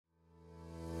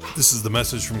This is the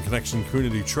message from Connection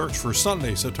Community Church for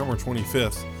Sunday, September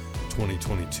 25th,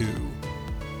 2022.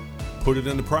 Put it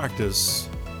into practice.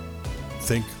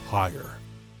 Think higher.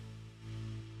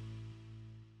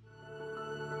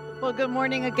 Well, good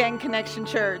morning again, Connection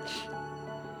Church.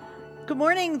 Good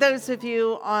morning, those of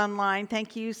you online.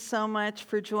 Thank you so much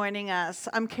for joining us.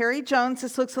 I'm Carrie Jones.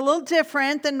 This looks a little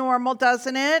different than normal,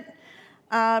 doesn't it?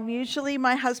 Usually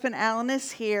my husband Alan is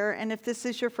here, and if this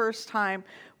is your first time,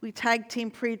 we tag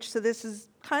team preach, so this is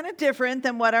kind of different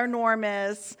than what our norm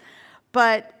is.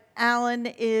 But Alan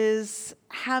is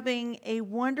having a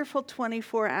wonderful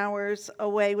 24 hours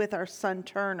away with our son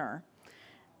Turner.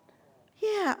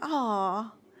 Yeah,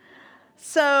 aw.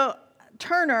 So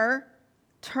Turner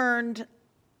turned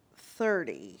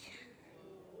 30.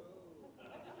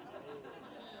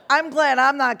 I'm glad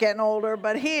I'm not getting older,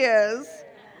 but he is.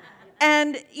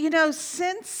 And,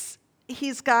 since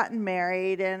he's gotten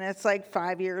married, and it's like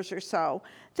 5 years or so,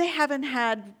 they haven't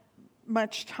had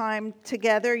much time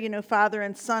together, father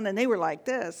and son, and they were like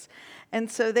this.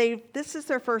 And so this is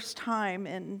their first time,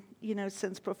 and,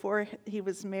 since before he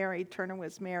was married, Turner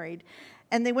was married.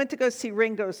 And they went to go see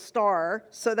Ringo Starr,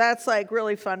 so that's like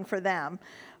really fun for them.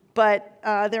 But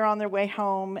they're on their way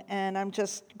home, and I'm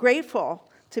just grateful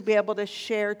to be able to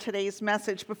share today's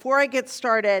message. Before I get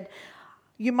started,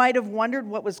 you might have wondered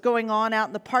what was going on out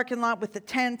in the parking lot with the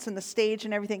tents and the stage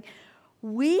and everything.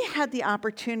 We had the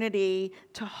opportunity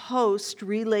to host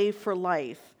Relay for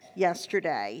Life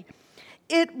yesterday.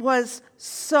 It was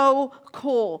so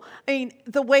cool. I mean,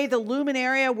 the way the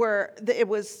luminaria it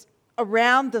was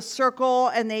around the circle,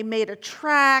 and they made a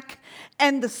track,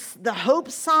 and the hope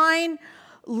sign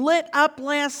lit up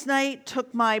last night,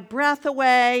 took my breath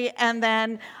away, and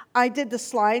then I did the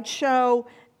slideshow,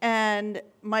 and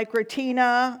Mike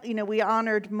Ratina, we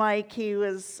honored Mike. He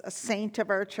was a saint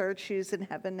of our church who's in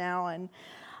heaven now,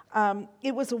 and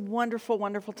it was a wonderful,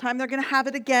 wonderful time. They're going to have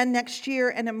it again next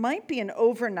year, and it might be an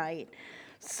overnight.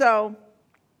 So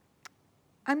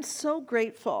I'm so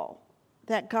grateful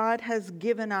that God has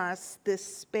given us this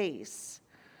space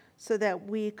so that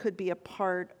we could be a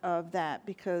part of that,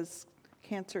 because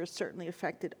cancer has certainly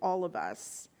affected all of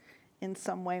us in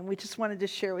some way. And we just wanted to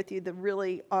share with you the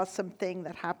really awesome thing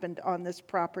that happened on this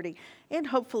property. And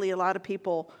hopefully a lot of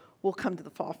people will come to the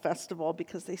Fall Festival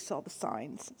because they saw the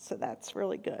signs. So that's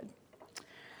really good.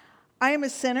 I am a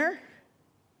sinner,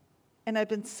 and I've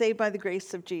been saved by the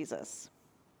grace of Jesus.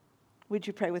 Would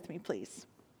you pray with me, please?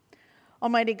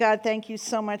 Almighty God, thank you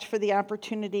so much for the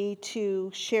opportunity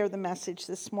to share the message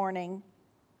this morning.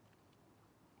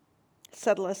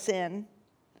 Settle us in.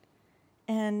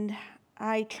 And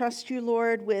I trust you,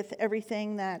 Lord, with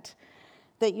everything that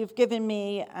you've given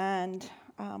me, and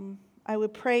I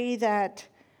would pray that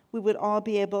we would all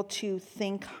be able to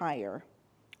think higher.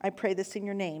 I pray this in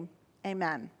your name.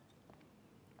 Amen.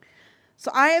 So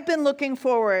I have been looking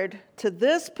forward to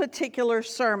this particular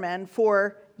sermon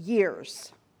for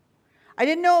years. I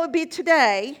didn't know it would be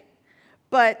today,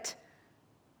 but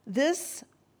this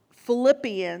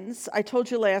Philippians, I told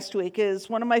you last week, is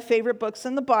one of my favorite books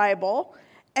in the Bible.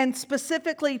 And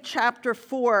specifically, chapter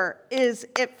 4 is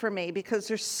it for me, because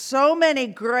there's so many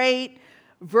great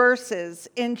verses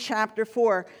in chapter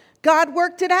 4. God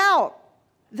worked it out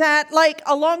that, like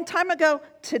a long time ago,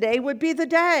 today would be the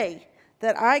day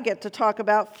that I get to talk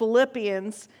about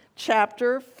Philippians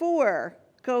chapter 4.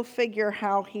 Go figure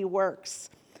how he works.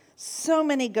 So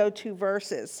many go-to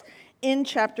verses in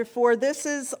chapter 4. This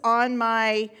is on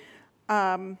my,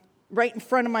 right in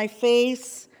front of my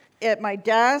face at my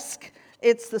desk.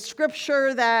 It's the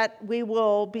scripture that we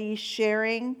will be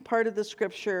sharing, part of the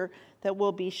scripture that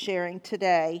we'll be sharing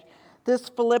today. This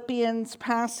Philippians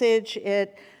passage,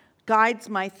 it guides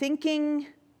my thinking,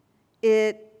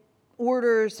 it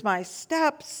orders my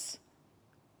steps,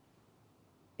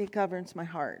 it governs my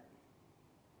heart.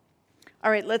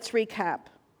 All right, let's recap.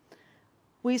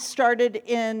 We started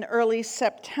in early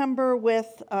September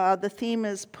with the theme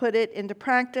is Put It Into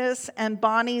Practice, and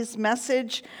Bonnie's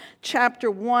message,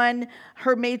 chapter 1,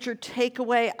 her major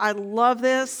takeaway, I love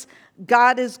this,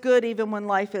 God is good even when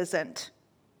life isn't.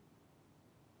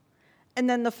 And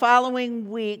then the following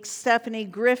week, Stephanie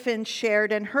Griffin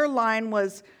shared, and her line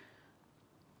was,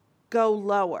 go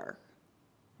lower.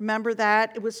 Remember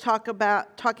that? It was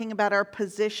talking about our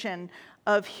position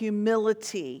of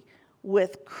humility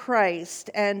with Christ,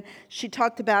 and she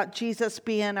talked about Jesus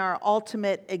being our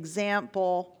ultimate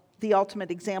example, the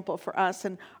ultimate example for us,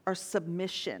 and our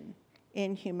submission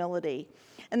in humility.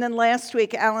 And then last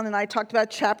week, Alan and I talked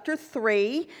about chapter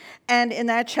 3, and in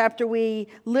that chapter we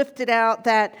lifted out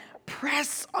that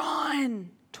press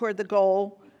on toward the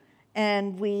goal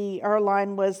And our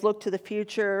line was, look to the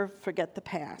future, forget the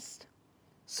past.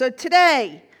 So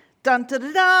today, dun da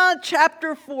da da,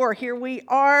 chapter 4, here we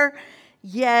are,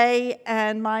 yay,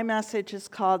 and my message is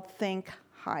called Think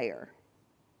Higher.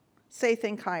 Say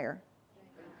think higher.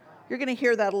 You're going to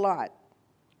hear that a lot.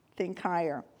 Think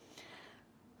higher.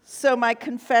 So my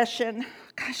confession,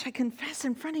 gosh, I confess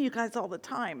in front of you guys all the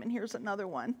time, and here's another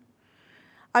one.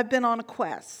 I've been on a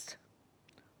quest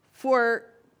for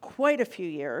quite a few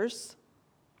years.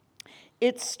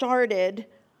 It started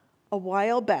a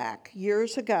while back,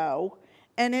 years ago,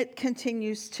 and it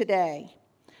continues today.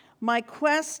 My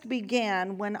quest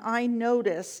began when I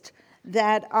noticed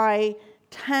that I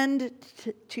tend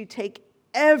to take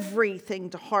everything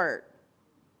to heart.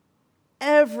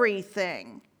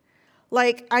 Everything.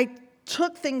 Like I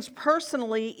took things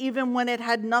personally even when it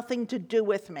had nothing to do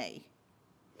with me.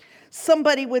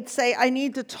 Somebody would say, I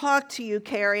need to talk to you,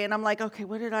 Carrie. And I'm like, okay,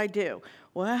 what did I do?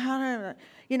 Well, how did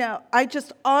I? I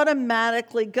just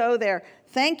automatically go there.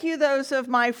 Thank you, those of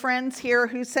my friends here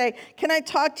who say, can I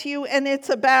talk to you? And it's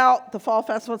about the Fall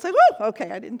Festival. It's like, whoo,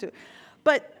 okay, I didn't do it.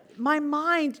 But my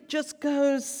mind just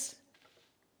goes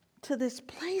to this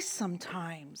place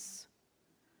sometimes.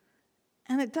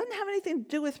 And it doesn't have anything to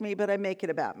do with me, but I make it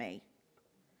about me.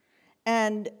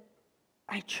 And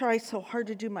I try so hard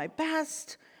to do my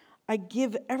best. I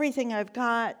give everything I've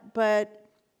got, but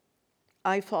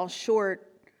I fall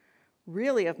short,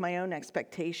 really, of my own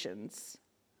expectations,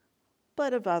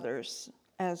 but of others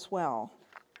as well.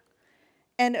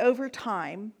 And over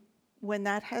time, when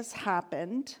that has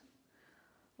happened,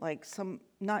 like some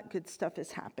not good stuff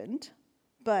has happened,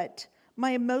 but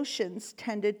my emotions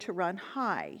tended to run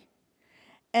high.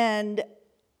 And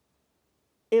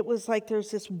it was like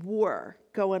there's this war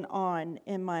going on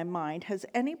in my mind. Has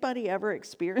anybody ever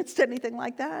experienced anything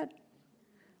like that?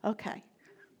 Okay,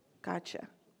 gotcha.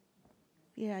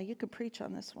 Yeah, you could preach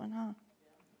on this one, huh?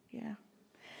 Yeah.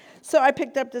 So I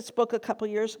picked up this book a couple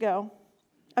years ago.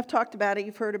 I've talked about it.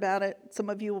 You've heard about it. Some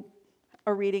of you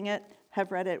are reading it,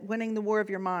 have read it. Winning the War of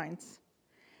Your Minds.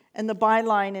 And the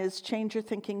byline is Change Your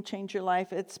Thinking, Change Your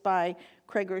Life. It's by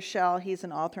Craig Rochelle. He's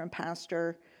an author and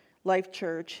pastor. Life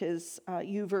Church, his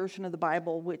YouVersion of the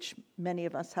Bible, which many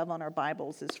of us have on our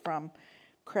Bibles, is from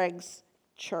Craig's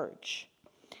church.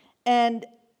 And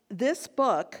this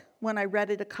book, when I read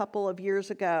it a couple of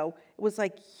years ago, it was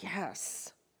like,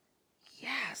 yes.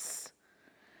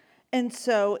 And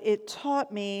so it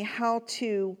taught me how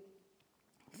to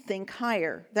think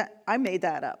higher. I made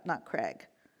that up, not Craig.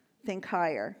 Think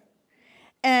higher.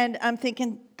 And I'm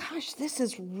thinking, gosh, this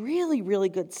is really, really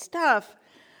good stuff.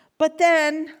 But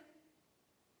then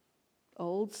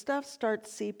old stuff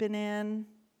starts seeping in,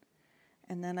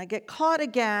 and then I get caught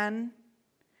again.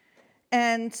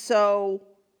 And so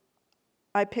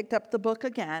I picked up the book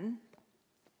again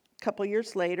a couple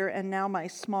years later, and now my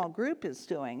small group is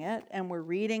doing it, and we're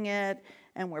reading it,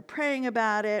 and we're praying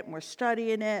about it, and we're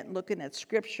studying it, and looking at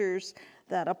scriptures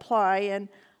that apply, and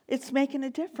it's making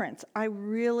a difference. I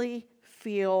really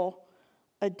feel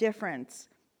a difference.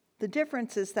 The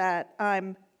difference is that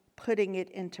I'm putting it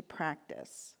into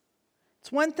practice.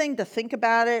 It's one thing to think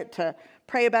about it, to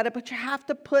pray about it, but you have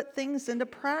to put things into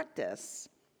practice.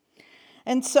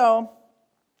 And so,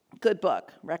 good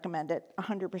book. Recommend it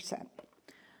 100%.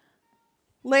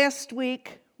 Last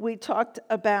week, we talked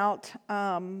about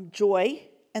joy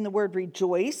and the word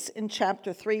rejoice. In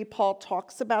chapter 3, Paul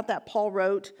talks about that. Paul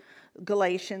wrote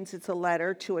Galatians. It's a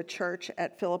letter to a church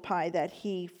at Philippi that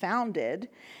he founded.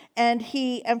 And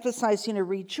he emphasized,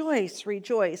 rejoice,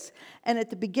 rejoice. And at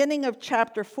the beginning of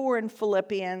chapter 4 in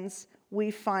Philippians, we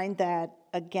find that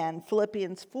again.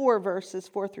 Philippians 4, verses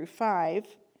 4 through 5.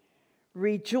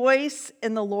 Rejoice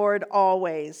in the Lord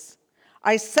always.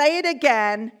 I say it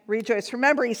again, rejoice.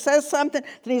 Remember, he says something,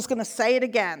 then he's going to say it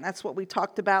again. That's what we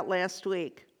talked about last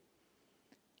week.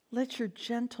 Let your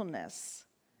gentleness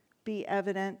be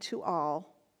evident to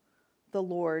all. The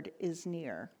Lord is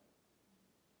near.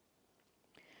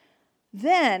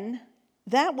 Then,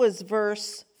 that was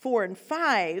verse 4 and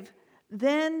 5.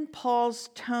 Then Paul's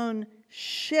tone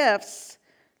shifts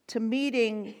to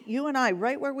meeting you and I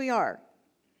right where we are.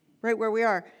 Right where we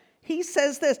are. He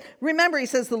says this. Remember, he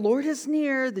says, the Lord is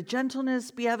near, the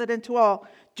gentleness be evident to all.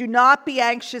 Do not be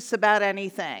anxious about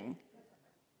anything.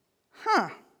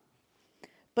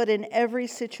 But in every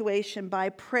situation, by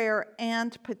prayer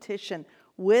and petition,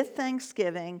 with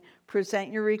thanksgiving,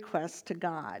 present your requests to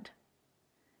God.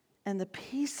 And the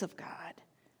peace of God,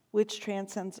 which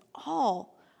transcends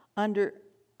all under...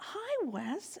 Hi,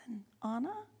 Wes and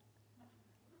Anna.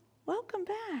 Welcome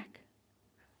back.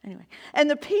 Anyway, and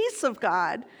the peace of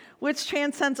God, which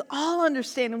transcends all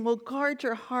understanding, will guard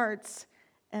your hearts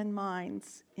and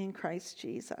minds in Christ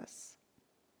Jesus.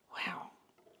 Wow.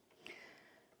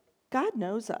 God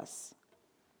knows us.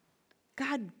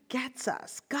 God gets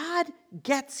us. God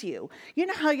gets you. You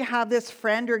know how you have this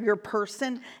friend or your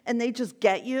person and they just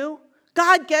get you?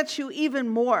 God gets you even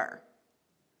more.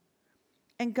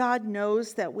 And God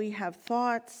knows that we have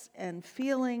thoughts and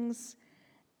feelings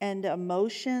and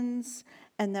emotions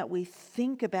and that we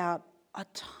think about a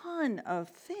ton of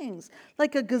things,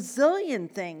 like a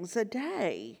gazillion things a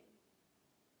day.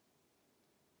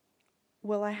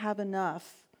 Will I have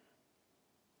enough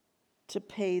to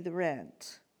pay the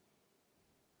rent?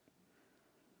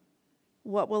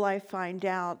 What will I find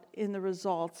out in the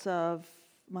results of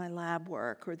my lab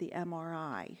work or the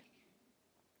MRI?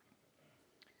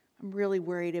 I'm really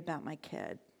worried about my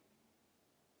kid.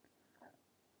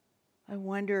 I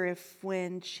wonder if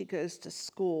when she goes to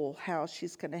school, how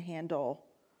she's going to handle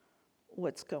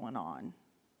what's going on.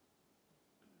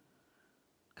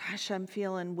 Gosh, I'm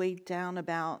feeling weighed down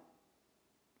about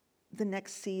the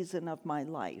next season of my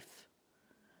life.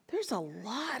 There's a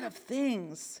lot of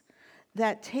things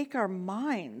that take our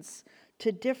minds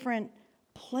to different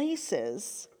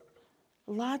places,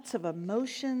 lots of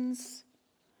emotions,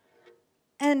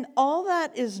 and all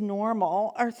that is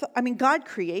normal. God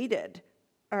created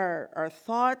our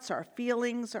thoughts, our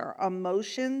feelings, our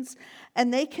emotions,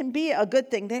 and they can be a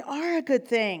good thing. They are a good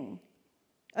thing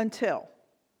until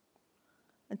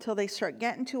they start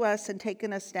getting to us and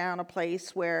taking us down a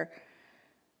place where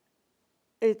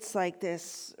it's like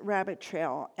this rabbit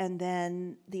trail, and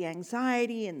then the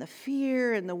anxiety and the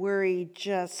fear and the worry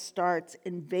just starts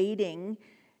invading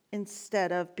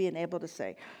instead of being able to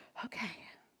say, okay,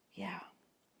 yeah.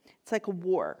 It's like a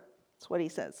war. That's what he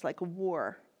says. It's like a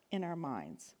war in our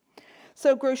minds.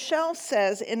 So Groeschel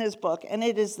says in his book, and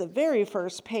it is the very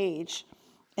first page,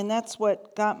 and that's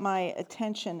what got my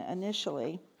attention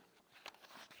initially.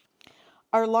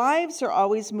 Our lives are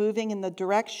always moving in the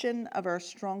direction of our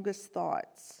strongest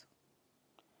thoughts.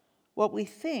 What we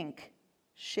think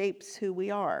shapes who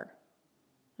we are.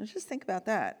 Let's just think about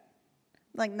that.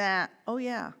 Like, oh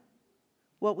yeah.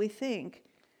 What we think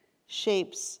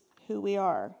shapes who we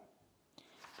are.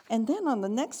 And then on the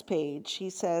next page, he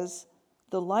says,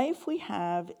 the life we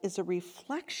have is a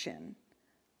reflection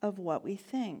of what we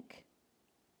think.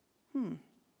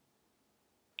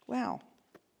 Wow.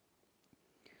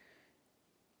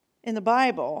 In the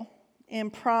Bible,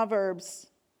 in Proverbs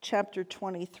chapter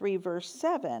 23, verse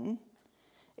 7,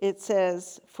 it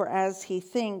says, for as he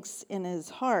thinks in his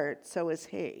heart, so is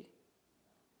he.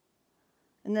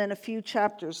 And then a few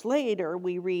chapters later,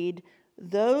 we read,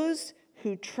 those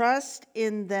who trust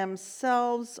in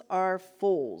themselves are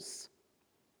fools,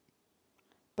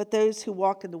 but those who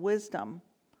walk in the wisdom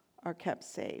are kept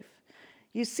safe.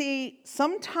 You see,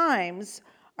 sometimes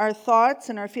our thoughts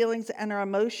and our feelings and our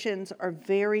emotions are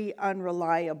very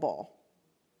unreliable.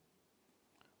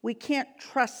 We can't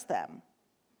trust them.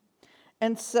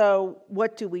 And so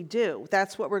what do?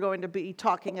 That's what we're going to be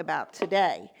talking about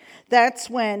today.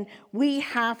 That's when we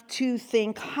have to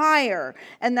think higher.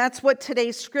 And that's what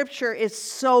today's scripture is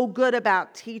so good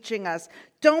about teaching us.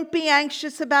 Don't be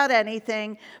anxious about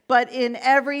anything, but in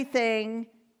everything,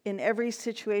 in every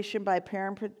situation, by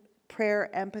prayer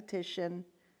and petition,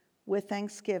 with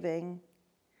thanksgiving,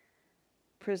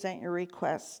 present your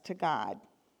requests to God.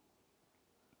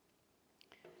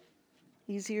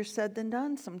 Easier said than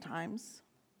done sometimes.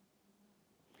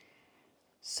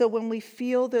 So when we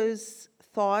feel those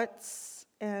thoughts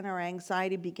and our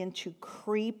anxiety begin to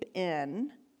creep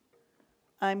in,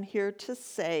 I'm here to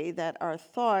say that our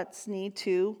thoughts need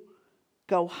to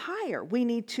go higher. We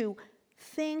need to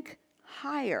think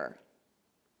higher.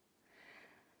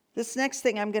 This next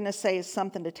thing I'm going to say is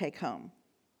something to take home.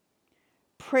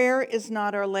 Prayer is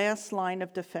not our last line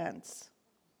of defense.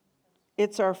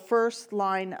 It's our first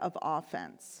line of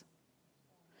offense.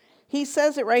 He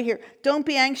says it right here. Don't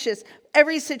be anxious.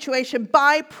 Every situation,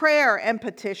 by prayer and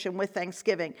petition with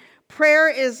thanksgiving. Prayer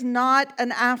is not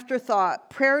an afterthought.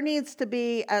 Prayer needs to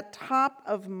be at top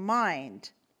of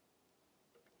mind.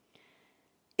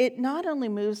 It not only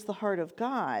moves the heart of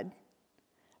God,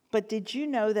 but did you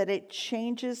know that it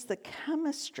changes the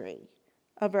chemistry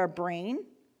of our brain?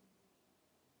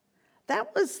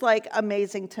 That was like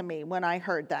amazing to me when I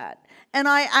heard that. And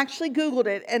I actually Googled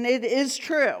it, and it is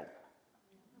true.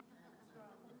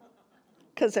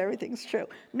 Because everything's true.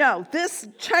 No,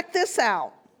 check this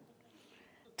out.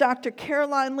 Dr.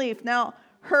 Caroline Leaf. Now,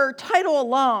 her title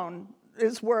alone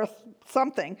is worth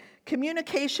something.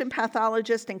 Communication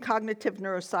pathologist and cognitive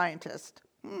neuroscientist.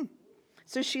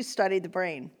 So she studied the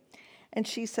brain. And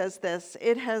she says this,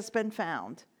 it has been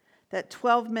found that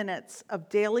 12 minutes of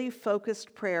daily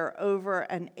focused prayer over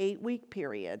an 8-week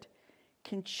period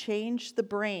can change the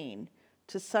brain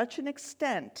to such an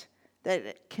extent that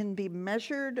it can be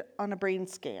measured on a brain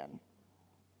scan.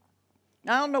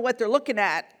 I don't know what they're looking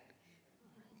at,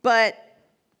 but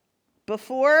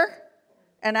before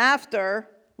and after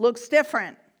looks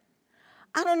different.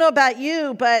 I don't know about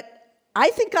you, but I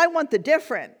think I want the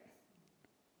different.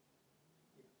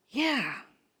 Yeah.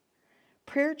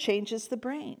 Prayer changes the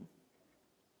brain.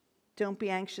 Don't be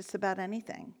anxious about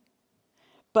anything.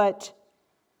 But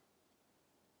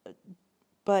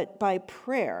by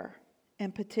prayer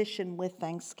and petition with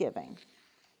thanksgiving.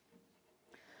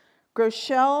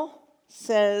 Groeschel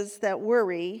says that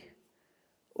worry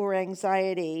or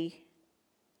anxiety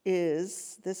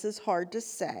is, this is hard to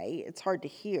say, it's hard to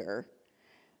hear,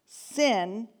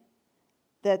 sin,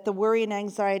 that the worry and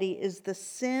anxiety is the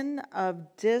sin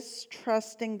of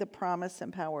distrusting the promise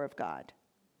and power of God.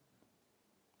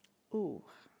 Ooh.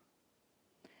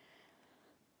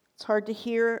 It's hard to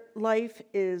hear. Life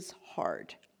is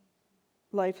hard.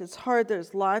 Life is hard.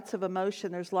 There's lots of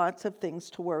emotion. There's lots of things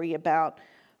to worry about.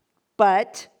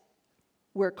 But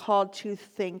we're called to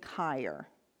think higher.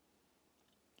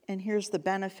 And here's the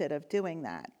benefit of doing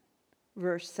that.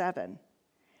 Verse 7.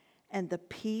 And the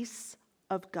peace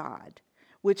of God,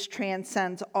 which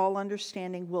transcends all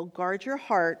understanding, will guard your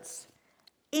hearts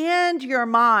and your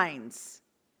minds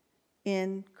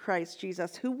in Christ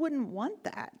Jesus. Who wouldn't want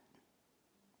that?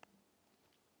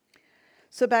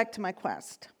 So back to my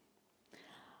quest.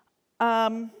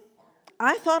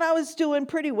 I thought I was doing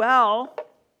pretty well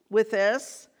with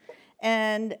this,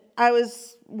 and I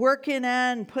was working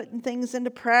and putting things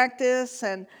into practice,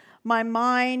 and my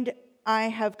mind, I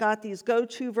have got these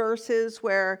go-to verses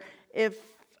where if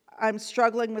I'm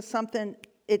struggling with something,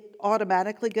 it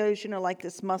automatically goes, like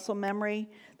this muscle memory.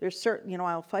 There's certain,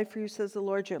 I'll fight for you, says the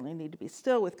Lord. You only need to be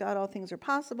still. With God, all things are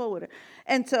possible.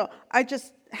 And so I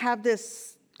just have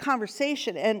this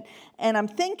conversation, and I'm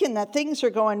thinking that things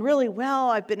are going really well.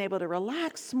 I've been able to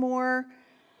relax more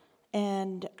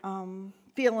and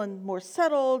feeling more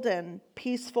settled and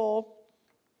peaceful.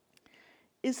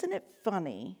 Isn't it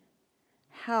funny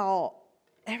how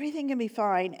everything can be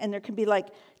fine and there can be like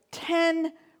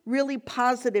 10 really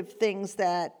positive things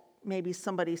that maybe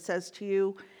somebody says to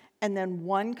you, and then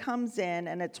one comes in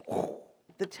and it's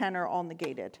the 10 are all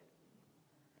negated?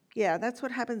 Yeah, that's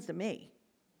what happens to me.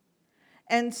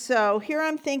 And so here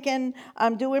I'm thinking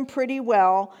I'm doing pretty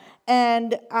well,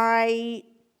 and I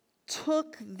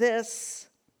took this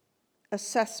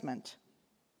assessment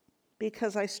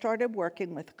because I started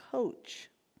working with a coach.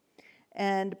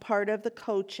 And part of the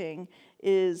coaching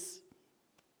is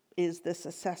this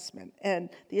assessment. And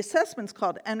the assessment's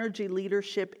called Energy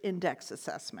Leadership Index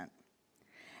Assessment.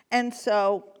 And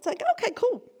so it's like, okay,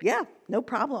 cool. Yeah, no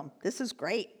problem. This is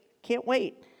great. Can't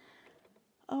wait.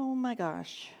 Oh my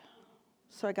gosh.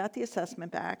 So I got the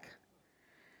assessment back.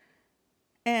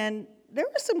 And there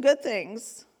were some good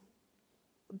things,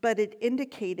 but it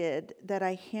indicated that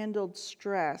I handled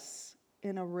stress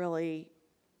in a really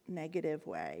negative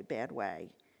way, bad way,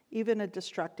 even a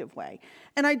destructive way.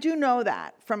 And I do know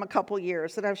that from a couple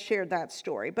years that I've shared that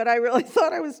story, but I really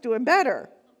thought I was doing better.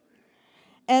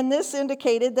 And this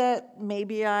indicated that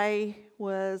maybe I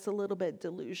was a little bit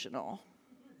delusional.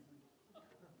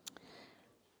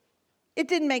 It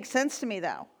didn't make sense to me,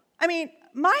 though. I mean,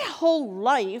 my whole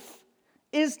life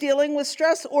is dealing with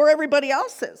stress, or everybody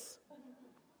else's.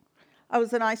 I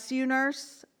was an ICU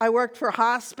nurse. I worked for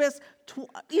hospice.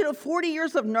 40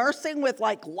 years of nursing with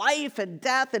like life and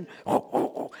death and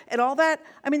all that.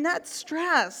 I mean, that's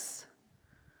stress.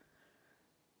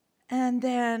 And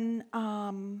then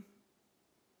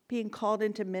being called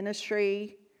into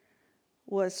ministry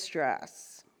was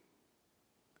stress.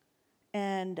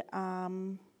 And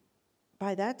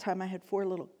by that time, I had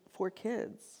four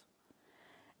kids.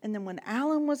 And then when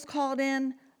Alan was called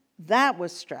in, that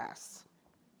was stress.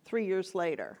 3 years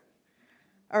later,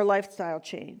 our lifestyle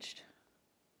changed.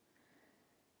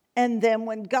 And then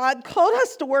when God called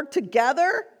us to work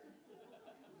together,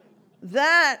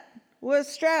 that was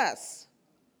stress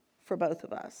for both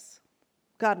of us.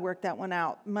 God worked that one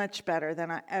out much better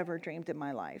than I ever dreamed in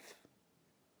my life.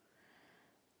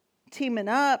 Teaming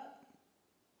up,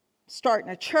 starting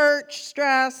a church,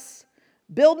 stress.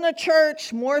 Building a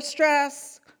church, more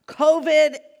stress.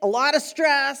 COVID, a lot of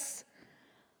stress.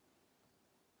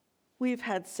 We've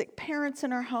had sick parents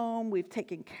in our home. We've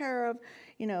taken care of,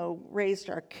 raised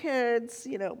our kids.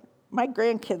 My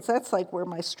grandkids, that's like where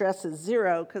my stress is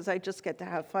zero because I just get to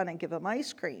have fun and give them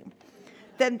ice cream.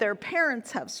 Then their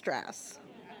parents have stress.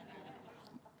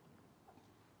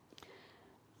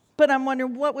 But I'm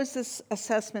wondering, what was this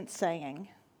assessment saying?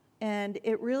 And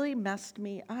it really messed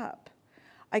me up.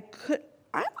 I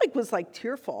was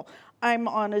tearful. I'm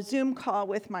on a Zoom call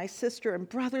with my sister and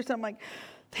brothers. I'm like,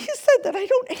 they said that I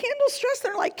don't handle stress.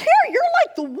 They're like, Carrie, you're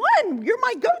like the one. You're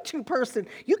my go-to person.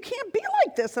 You can't be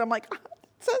like this. And I'm like, it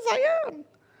says I am.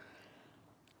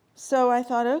 So I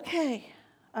thought, okay,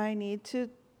 I need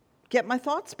to get my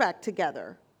thoughts back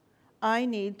together. I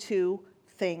need to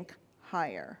think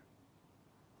higher.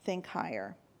 Think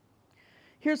higher.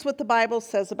 Here's what the Bible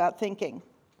says about thinking.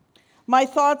 My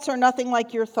thoughts are nothing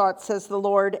like your thoughts, says the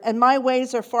Lord, and my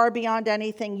ways are far beyond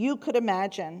anything you could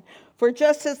imagine. For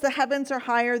just as the heavens are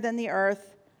higher than the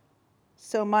earth,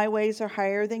 so my ways are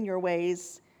higher than your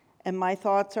ways, and my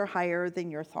thoughts are higher than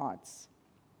your thoughts.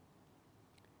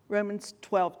 Romans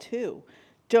 12:2.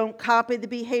 Don't copy the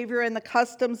behavior and the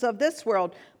customs of this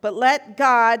world, but let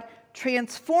God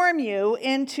transform you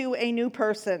into a new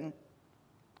person.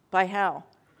 By how?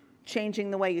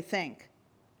 Changing the way you think.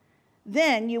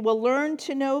 Then you will learn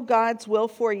to know God's will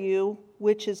for you,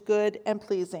 which is good and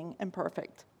pleasing and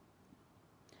perfect.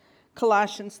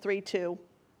 Colossians 3:2.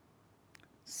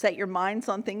 Set your minds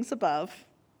on things above,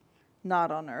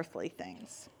 not on earthly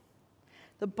things.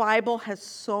 The Bible has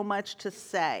so much to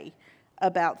say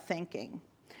about thinking.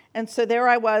 And so there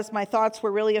I was, my thoughts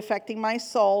were really affecting my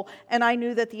soul, and I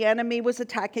knew that the enemy was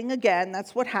attacking again.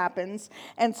 That's what happens.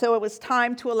 And so it was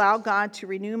time to allow God to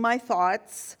renew my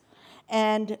thoughts,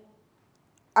 and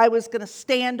I was going to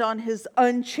stand on his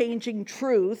unchanging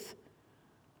truth.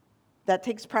 That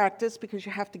takes practice because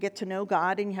you have to get to know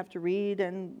God and you have to read,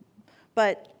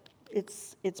 but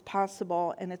it's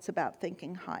possible, and it's about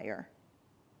thinking higher.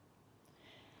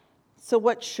 So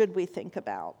what should we think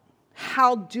about?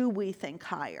 How do we think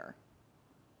higher?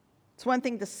 It's one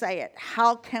thing to say it.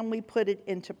 How can we put it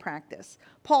into practice?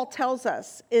 Paul tells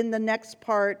us in the next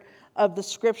part of the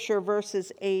scripture,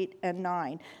 verses 8 and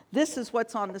 9. This is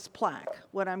what's on this plaque,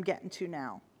 what I'm getting to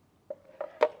now.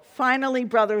 Finally,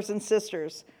 brothers and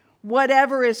sisters,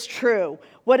 whatever is true,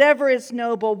 whatever is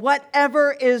noble,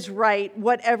 whatever is right,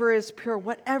 whatever is pure,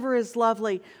 whatever is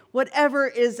lovely, whatever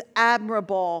is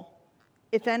admirable,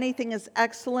 if anything is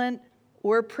excellent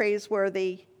or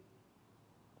praiseworthy,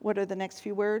 what are the next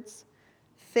few words?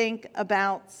 Think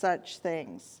about such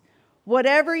things.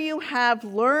 Whatever you have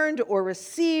learned or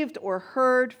received or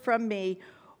heard from me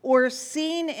or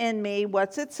seen in me,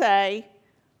 what's it say?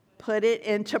 Put it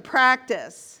into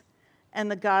practice,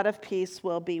 and the God of peace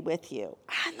will be with you.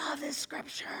 I love this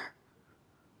scripture.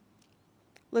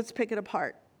 Let's pick it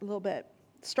apart a little bit.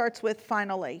 It starts with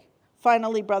finally.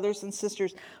 Finally, brothers and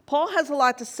sisters. Paul has a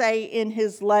lot to say in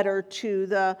his letter to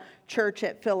the church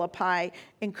at Philippi.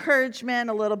 Encouragement,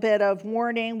 a little bit of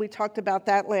warning. We talked about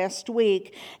that last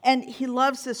week. And he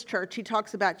loves this church. He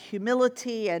talks about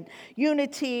humility and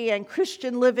unity and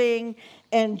Christian living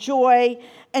and joy.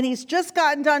 And he's just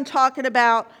gotten done talking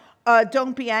about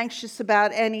don't be anxious about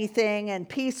anything and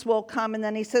peace will come. And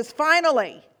then he says,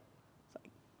 finally.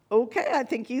 Okay, I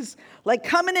think he's like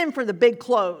coming in for the big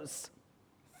close.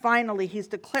 Finally, he's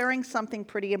declaring something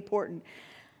pretty important.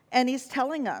 And he's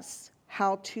telling us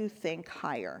how to think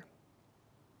higher.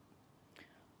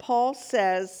 Paul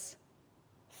says,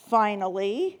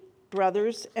 finally,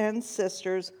 brothers and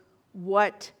sisters,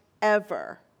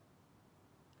 whatever.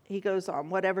 He goes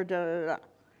on, whatever, I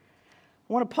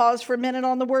want to pause for a minute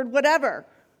on the word whatever.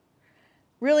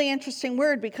 Really interesting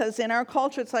word because in our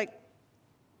culture it's like,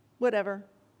 whatever.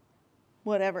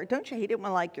 Don't you hate it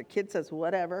when your kid says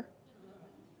whatever?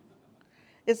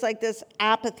 It's like this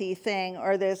apathy thing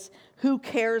or this who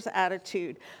cares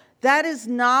attitude. That is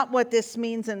not what this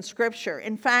means in Scripture.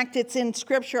 In fact, it's in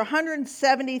Scripture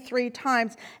 173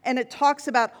 times, and it talks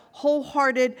about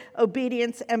wholehearted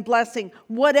obedience and blessing.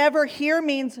 Whatever here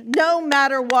means no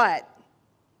matter what.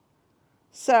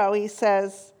 So he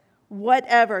says,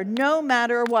 whatever, no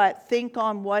matter what, think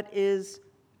on what is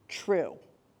true.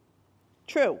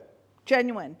 True,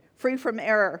 genuine, free from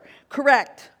error,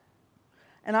 correct.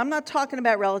 And I'm not talking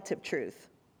about relative truth.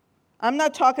 I'm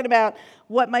not talking about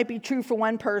what might be true for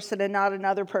one person and not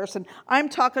another person. I'm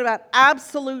talking about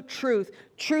absolute truth.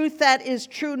 Truth that is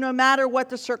true no matter what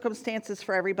the circumstances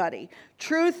for everybody.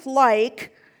 Truth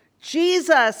like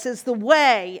Jesus is the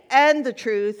way and the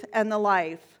truth and the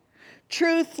life.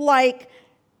 Truth like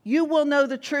you will know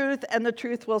the truth and the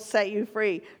truth will set you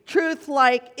free. Truth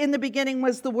like in the beginning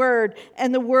was the Word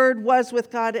and the Word was with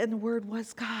God and the Word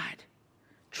was God.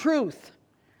 Truth.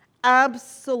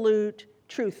 Absolute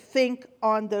truth. Think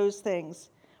on those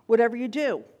things, whatever you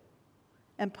do,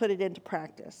 and put it into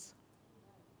practice.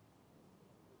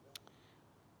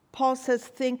 Paul says,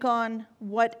 think on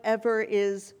whatever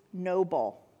is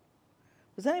noble.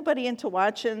 Was anybody into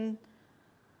watching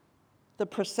the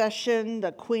procession,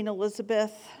 the Queen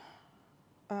Elizabeth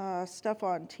stuff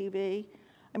on TV?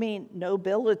 I mean,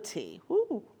 nobility.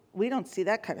 Woo, we don't see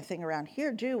that kind of thing around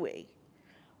here, do we?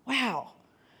 Wow.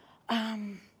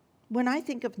 When I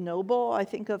think of noble, I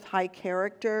think of high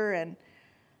character, and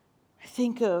I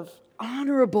think of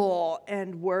honorable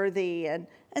and worthy, and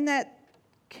that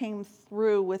came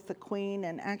through with the Queen,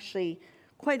 and actually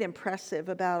quite impressive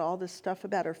about all this stuff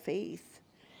about her faith.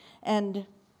 And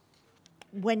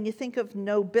when you think of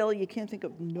noble, you can't think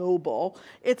of noble.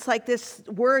 It's like this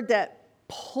word that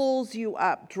pulls you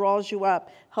up, draws you up,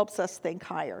 helps us think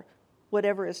higher.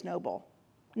 Whatever is noble.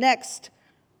 Next,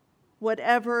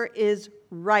 whatever is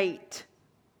right,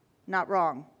 not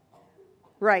wrong.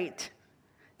 Right.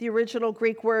 The original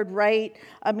Greek word right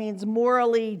means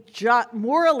morally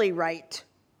right,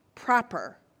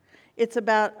 proper. It's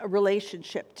about a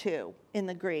relationship too in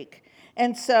the Greek.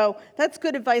 And so that's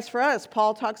good advice for us.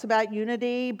 Paul talks about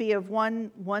unity, be of one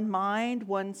mind,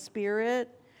 one spirit.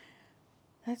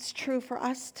 That's true for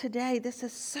us today. This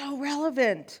is so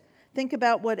relevant. Think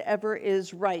about whatever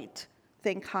is right.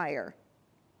 Think higher.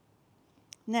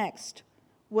 Next,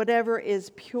 whatever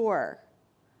is pure,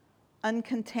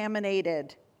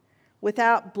 uncontaminated,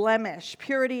 without blemish.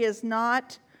 Purity is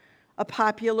not a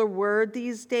popular word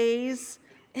these days.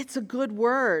 It's a good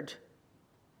word.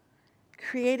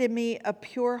 Create in me a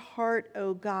pure heart,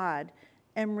 O God,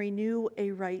 and renew a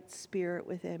right spirit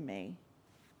within me.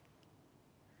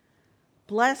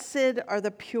 Blessed are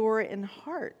the pure in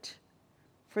heart,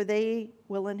 for they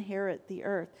will inherit the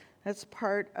earth. That's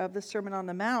part of the Sermon on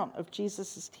the Mount of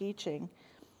Jesus' teaching.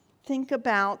 Think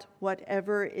about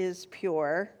whatever is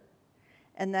pure,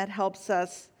 and that helps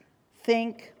us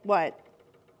think what?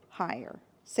 Higher.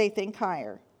 Say think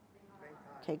higher.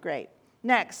 Okay, great.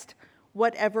 Next,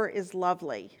 whatever is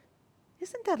lovely.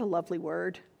 Isn't that a lovely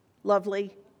word?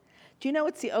 Lovely. Do you know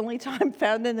it's the only time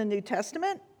found in the New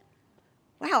Testament?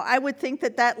 Wow, I would think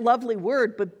that lovely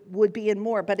word would be in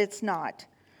more, but it's not.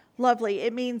 Lovely,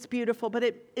 it means beautiful, but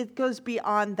it goes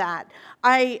beyond that.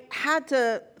 I had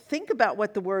to think about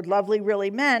what the word lovely really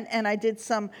meant, and I did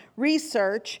some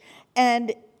research,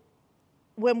 and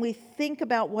when we think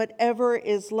about whatever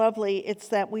is lovely, it's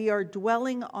that we are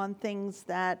dwelling on things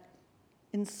that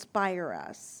inspire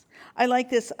us. I like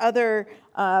this other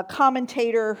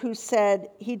commentator who said,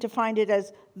 he defined it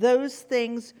as those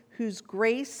things whose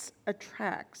grace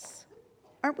attracts.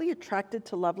 Aren't we attracted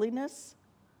to loveliness?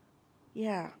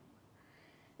 Yeah.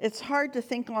 It's hard to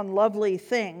think on lovely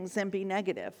things and be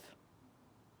negative.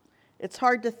 It's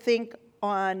hard to think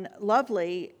on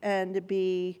lovely and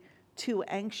be too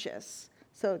anxious.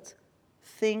 So it's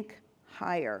think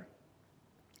higher.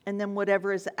 And then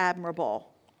whatever is admirable,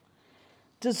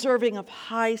 deserving of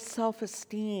high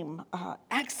self-esteem,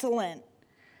 excellent.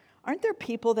 Aren't there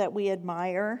people that we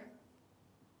admire?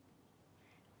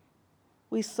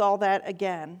 We saw that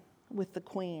again with the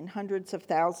Queen, hundreds of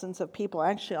thousands of people,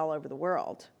 actually all over the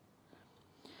world.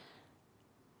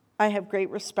 I have great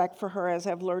respect for her as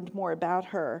I've learned more about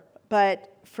her.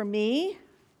 But for me,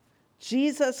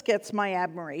 Jesus gets my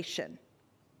admiration.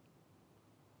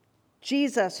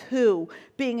 Jesus, who,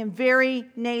 being in very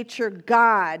nature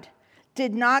God,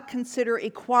 did not consider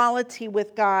equality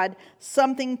with God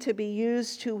something to be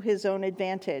used to his own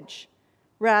advantage.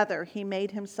 Rather, he made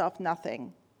himself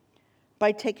nothing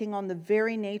by taking on the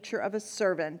very nature of a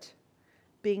servant,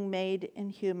 being made in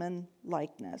human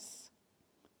likeness.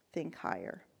 Think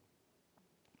higher.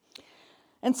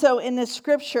 And so in this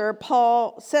scripture,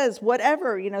 Paul says,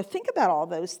 whatever, think about all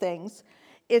those things.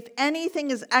 If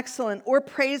anything is excellent or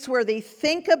praiseworthy,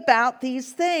 think about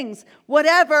these things.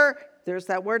 Whatever, there's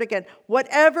that word again,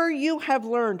 whatever you have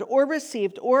learned or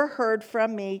received or heard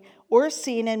from me or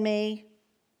seen in me,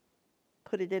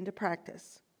 put it into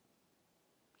practice.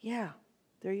 Yeah,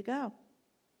 there you go.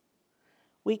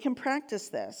 We can practice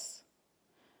this.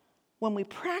 When we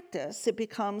practice, it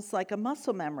becomes like a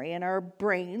muscle memory, and our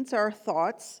brains, our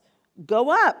thoughts go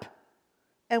up,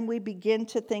 and we begin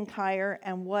to think higher.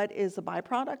 And what is a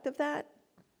byproduct of that?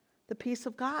 The peace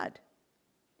of God.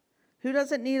 Who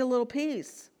doesn't need a little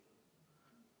peace?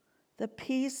 The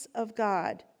peace of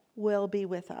God will be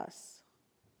with us.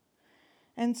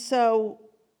 And so,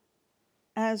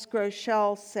 as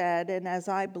Groeschel said, and as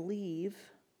I believe,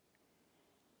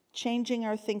 changing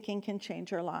our thinking can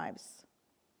change our lives.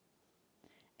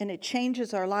 And it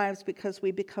changes our lives because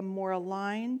we become more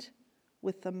aligned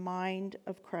with the mind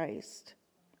of Christ.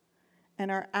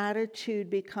 And our attitude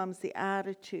becomes the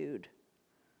attitude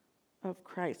of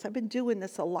Christ. I've been doing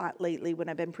this a lot lately when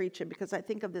I've been preaching because I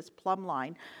think of this plumb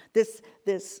line,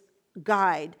 this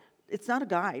guide. It's not a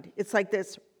guide. It's like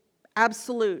this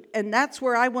Absolute. And that's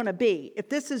where I want to be. If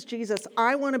this is Jesus,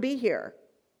 I want to be here.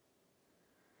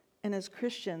 And as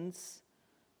Christians,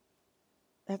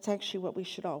 that's actually what we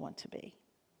should all want to be.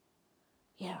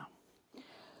 Yeah.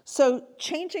 So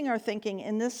changing our thinking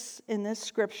in this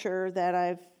scripture that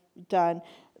I've done,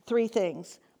 3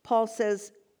 things. Paul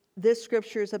says this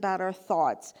scripture is about our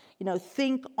thoughts.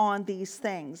 Think on these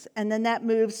things. And then that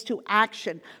moves to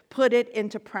action. Put it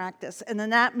into practice. And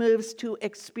then that moves to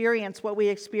experience. What we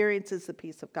experience is the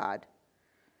peace of God.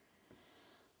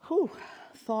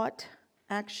 Thought,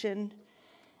 action,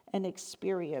 and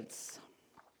experience.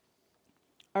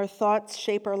 Our thoughts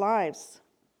shape our lives.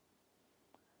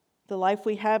 The life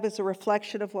we have is a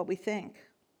reflection of what we think.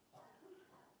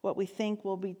 What we think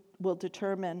will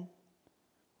determine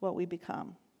what we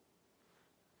become.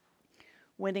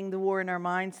 Winning the war in our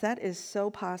minds, that is so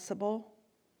possible.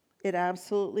 It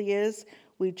absolutely is.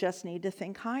 We just need to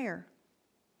think higher.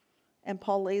 And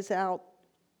Paul lays out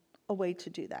a way to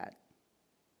do that.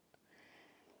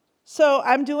 So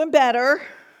I'm doing better.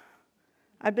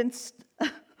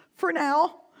 For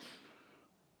now,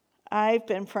 I've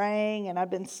been praying and I've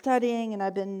been studying and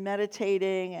I've been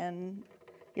meditating, and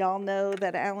y'all know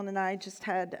that Alan and I just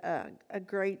had a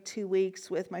great 2 weeks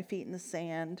with my feet in the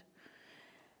sand.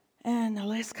 And the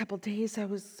last couple of days I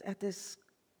was at this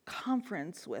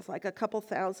conference with like a couple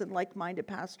thousand like-minded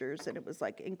pastors, and it was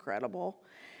like incredible.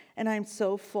 And I'm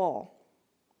so full.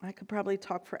 I could probably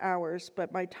talk for hours,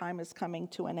 but my time is coming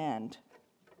to an end.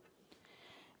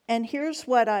 And here's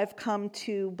what I've come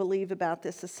to believe about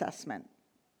this assessment.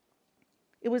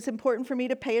 It was important for me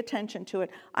to pay attention to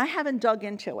it. I haven't dug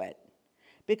into it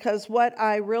because what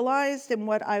I realized and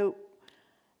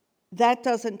that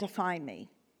doesn't define me.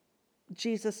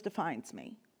 Jesus defines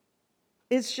me.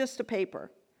 It's just a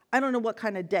paper. I don't know what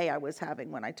kind of day I was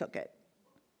having when I took it.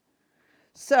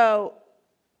 So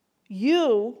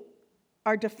you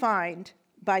are defined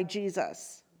by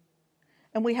Jesus.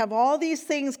 And we have all these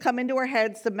things come into our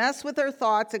heads to mess with our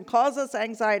thoughts and cause us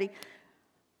anxiety.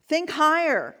 Think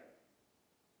higher.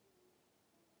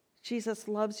 Jesus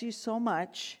loves you so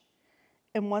much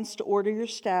and wants to order your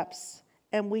steps,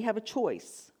 and we have a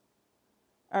choice.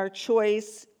 Our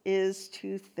choice is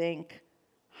to think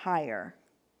higher.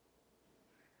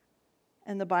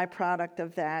 And the byproduct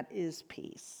of that is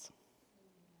peace.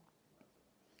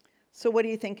 So what are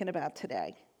you thinking about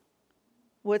today?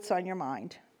 What's on your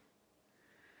mind?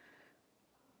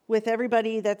 With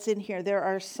everybody that's in here, there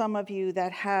are some of you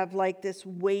that have like this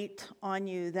weight on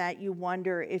you that you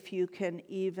wonder if you can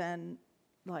even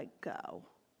go.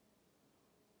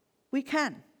 We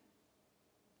can.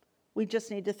 We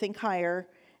just need to think higher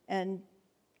and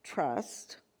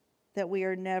trust that we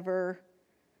are never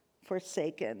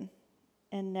forsaken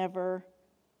and never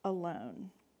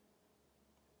alone.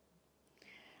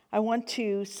 I want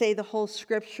to say the whole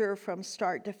scripture from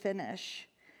start to finish.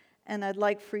 And I'd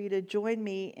like for you to join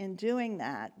me in doing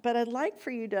that. But I'd like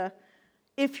for you to,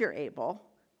 if you're able,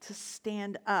 to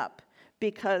stand up.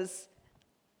 Because,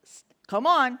 come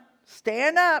on,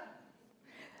 stand up.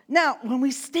 Now, when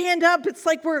we stand up, it's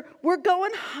like we're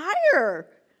going higher.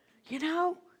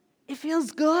 It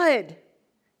feels good.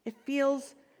 It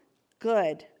feels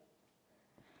good.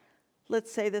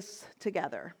 Let's say this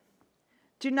together.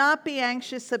 Do not be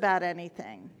anxious about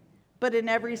anything, but in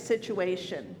every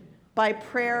situation, by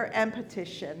prayer and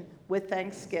petition, with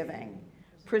thanksgiving,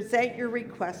 present your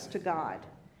requests to God.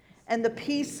 And the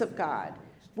peace of God,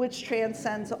 which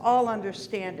transcends all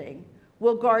understanding,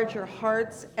 will guard your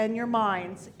hearts and your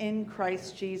minds in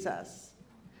Christ Jesus.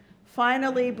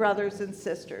 Finally, brothers and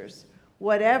sisters,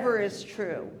 whatever is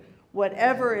true,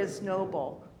 whatever is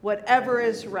noble, whatever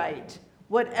is right,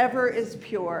 whatever is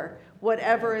pure,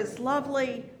 whatever is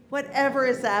lovely, whatever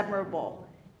is admirable,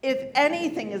 if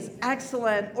anything is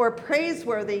excellent or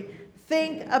praiseworthy,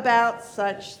 think about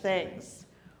such things.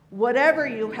 Whatever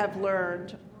you have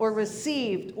learned or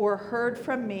received or heard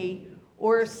from me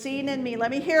or seen in me, let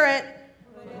me hear it.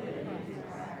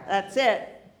 That's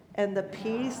it. And the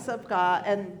peace of God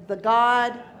and the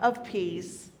God of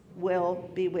peace will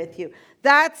be with you.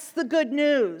 That's the good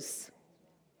news.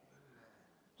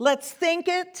 Let's think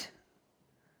it.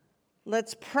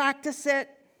 Let's practice it.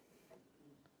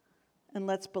 And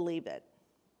let's believe it.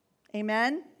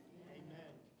 Amen?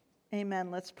 Amen.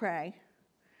 Let's pray.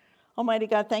 Almighty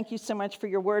God, thank you so much for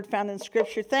your word found in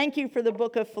Scripture. Thank you for the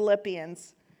book of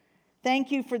Philippians.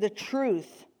 Thank you for the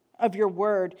truth of your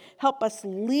word. Help us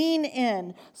lean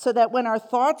in so that when our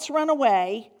thoughts run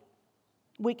away,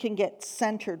 we can get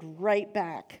centered right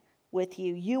back with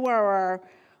you. You are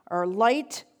our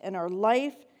light and our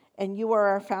life, and you are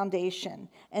our foundation.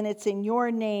 And it's in your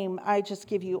name I just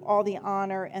give you all the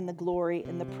honor and the glory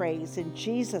and the praise. In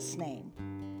Jesus' name,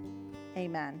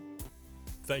 amen.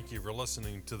 Thank you for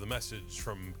listening to the message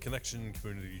from Connection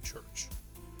Community Church.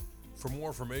 For more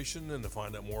information and to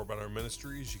find out more about our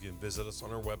ministries, you can visit us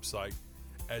on our website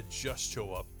at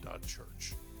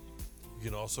justshowup.church. You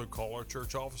can also call our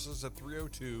church offices at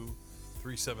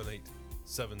 302-378-7692.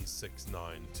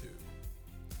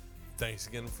 Thanks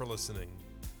again for listening.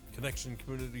 Connection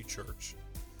Community Church,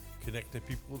 connecting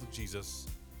people with Jesus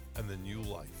and the new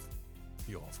life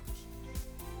He offers.